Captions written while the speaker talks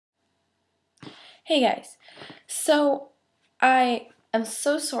Hey guys, so I am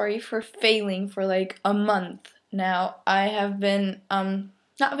so sorry for failing for like a month now. I have been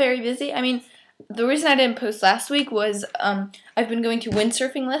not very busy. I mean, the reason I didn't post last week was I've been going to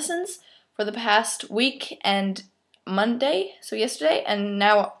windsurfing lessons for the past week and Monday, so yesterday, and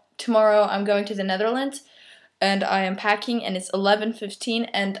now tomorrow I'm going to the Netherlands and I am packing and it's 11:15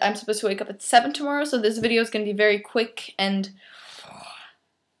 and I'm supposed to wake up at 7 tomorrow, so this video is going to be very quick and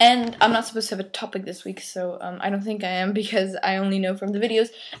I'm not supposed to have a topic this week, so I don't think I am because I only know from the videos.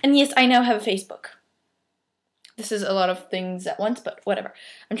 And yes, I now have a Facebook. This is a lot of things at once, but whatever.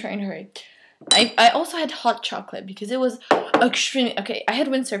 I'm trying to hurry. I also had hot chocolate because it was extremely... Okay, I had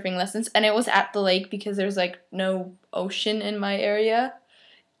windsurfing lessons, and it was at the lake because there's, like, no ocean in my area.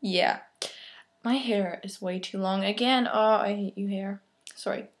 Yeah. My hair is way too long again. Oh, I hate you, hair.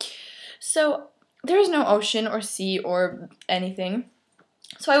 Sorry. So, there's no ocean or sea or anything.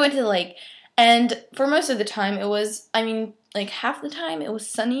 So I went to the lake, and for most of the time it was, like half the time it was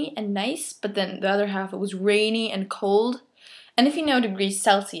sunny and nice, but then the other half it was rainy and cold. And if you know degrees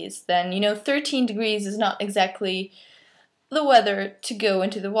Celsius, then you know 13 degrees is not exactly the weather to go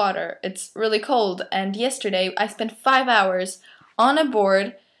into the water. It's really cold, and yesterday I spent 5 hours on a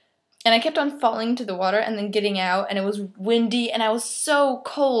board, and I kept on falling to the water and then getting out, and it was windy, and I was so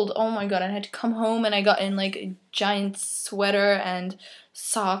cold. Oh my god, I had to come home, and I got in like a giant sweater and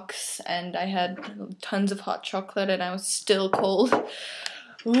socks, and I had tons of hot chocolate, and I was still cold.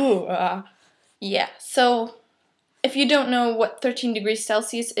 Ooh, yeah. So, if you don't know what 13 degrees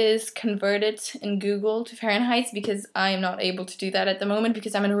Celsius is, convert it in Google to Fahrenheit, because I am not able to do that at the moment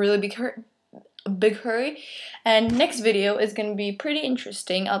because I'm in a really big hurry. And next video is going to be pretty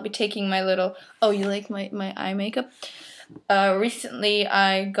interesting. I'll be taking my little... Oh, you like my eye makeup? Recently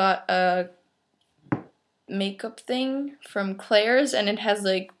I got a makeup thing from Claire's, and it has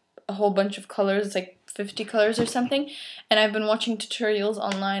like a whole bunch of colors. It's like 50 colors or something, and I've been watching tutorials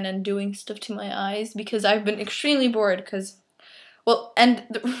online and doing stuff to my eyes because I've been extremely bored because, well, and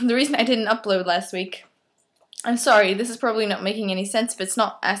the reason I didn't upload last week, I'm sorry, this is probably not making any sense. If it's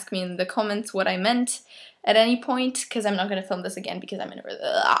not, ask me in the comments what I meant at any point, because I'm not going to film this again because I'm in a really...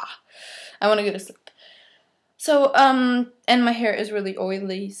 I want to go to sleep. So, and my hair is really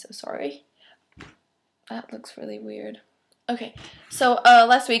oily, so sorry. That looks really weird. Okay, so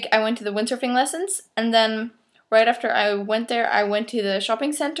last week I went to the windsurfing lessons, and then right after I went there, I went to the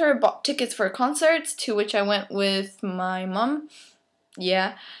shopping center, bought tickets for concerts, to which I went with my mom.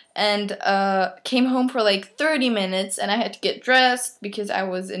 Yeah, and came home for like 30 minutes, and I had to get dressed because I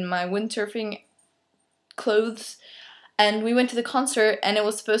was in my windsurfing clothes. And we went to the concert, and it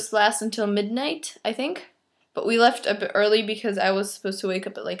was supposed to last until midnight, I think. But we left a bit early because I was supposed to wake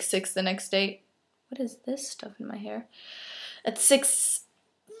up at like 6 the next day. What is this stuff in my hair? At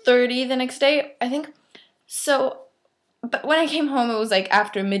 6:30 the next day, I think. So, but when I came home, it was like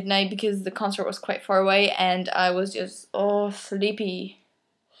after midnight because the concert was quite far away, and I was just, sleepy.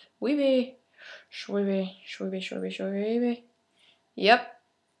 Weeby. Shweeby, shweeby, shweeby, shweeby. Yep.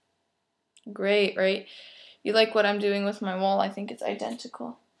 Great, right? You like what I'm doing with my wall? I think it's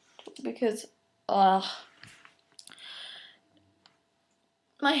identical. Because,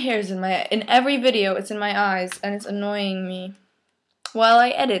 my hair's in every video, it's in my eyes, and it's annoying me. Well, I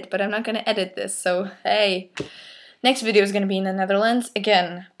edit, but I'm not gonna edit this, so, hey. Next video is gonna be in the Netherlands,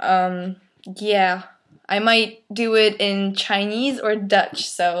 again. Yeah. I might do it in Chinese or Dutch,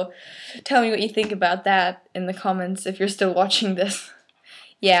 so tell me what you think about that in the comments if you're still watching this.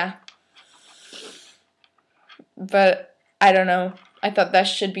 Yeah. But, I don't know. I thought that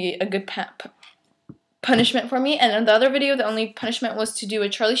should be a good punishment for me. And in the other video, the only punishment was to do a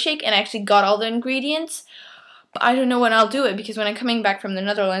Charlie shake, and I actually got all the ingredients. But I don't know when I'll do it, because when I'm coming back from the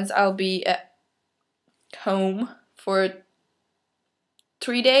Netherlands, I'll be at home for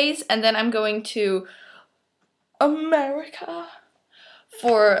 3 days, and then I'm going to America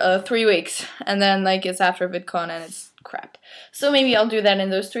for 3 weeks, and then like it's after VidCon and it's crap. So maybe I'll do that in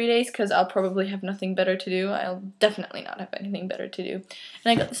those 3 days because I'll probably have nothing better to do. I'll definitely not have anything better to do. And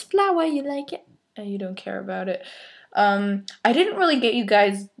I got this flower, you like it? And you don't care about it. I didn't really get you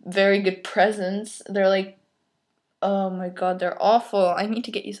guys very good presents. They're like, oh my god, they're awful. I need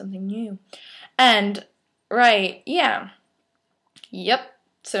to get you something new. And, right, yeah. Yep.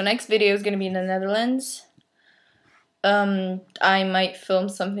 So next video is going to be in the Netherlands. I might film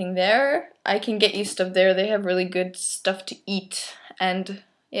something there. I can get you stuff there. They have really good stuff to eat. And,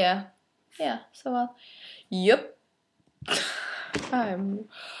 yeah. Yeah, so, yep.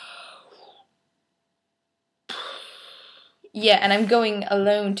 Yeah, and I'm going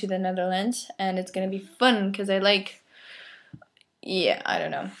alone to the Netherlands, and it's gonna be fun, because I like yeah, I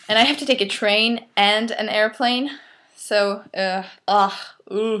don't know. And I have to take a train and an airplane. So,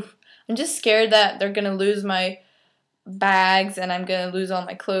 ooh. I'm just scared that they're gonna lose my bags and I'm gonna lose all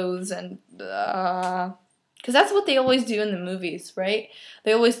my clothes and, because that's what they always do in the movies, right?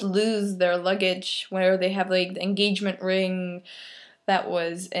 They always lose their luggage where they have, like, the engagement ring that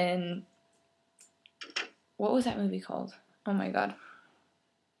was in, what was that movie called? Oh my god.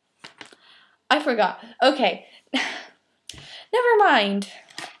 I forgot. Okay. Never mind.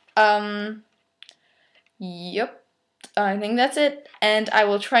 Yep. I think that's it. And I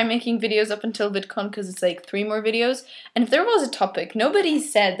will try making videos up until VidCon because it's like 3 more videos. And if there was a topic, nobody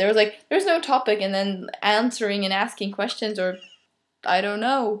said. There was like, there's no topic, and then answering and asking questions, or I don't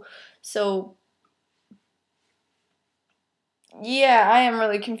know. So, yeah, I am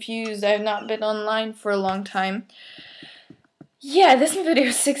really confused. I have not been online for a long time. Yeah, this video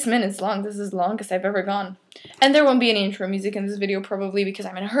is 6 minutes long. This is the longest I've ever gone. And there won't be any intro music in this video probably because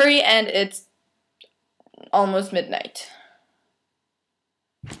I'm in a hurry and it's almost midnight.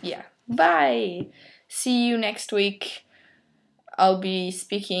 Yeah. Bye. See you next week. I'll be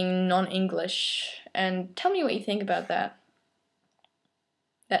speaking non-English. And tell me what you think about that.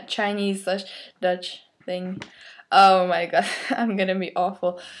 That Chinese/Dutch thing. Oh my god, I'm gonna be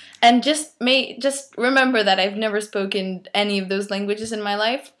awful. And just remember that I've never spoken any of those languages in my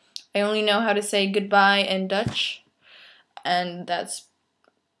life. I only know how to say goodbye in Dutch. And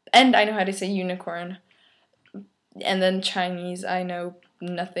I know how to say unicorn. And then Chinese, I know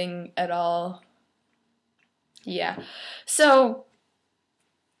nothing at all. Yeah. So,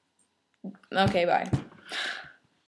 okay, bye.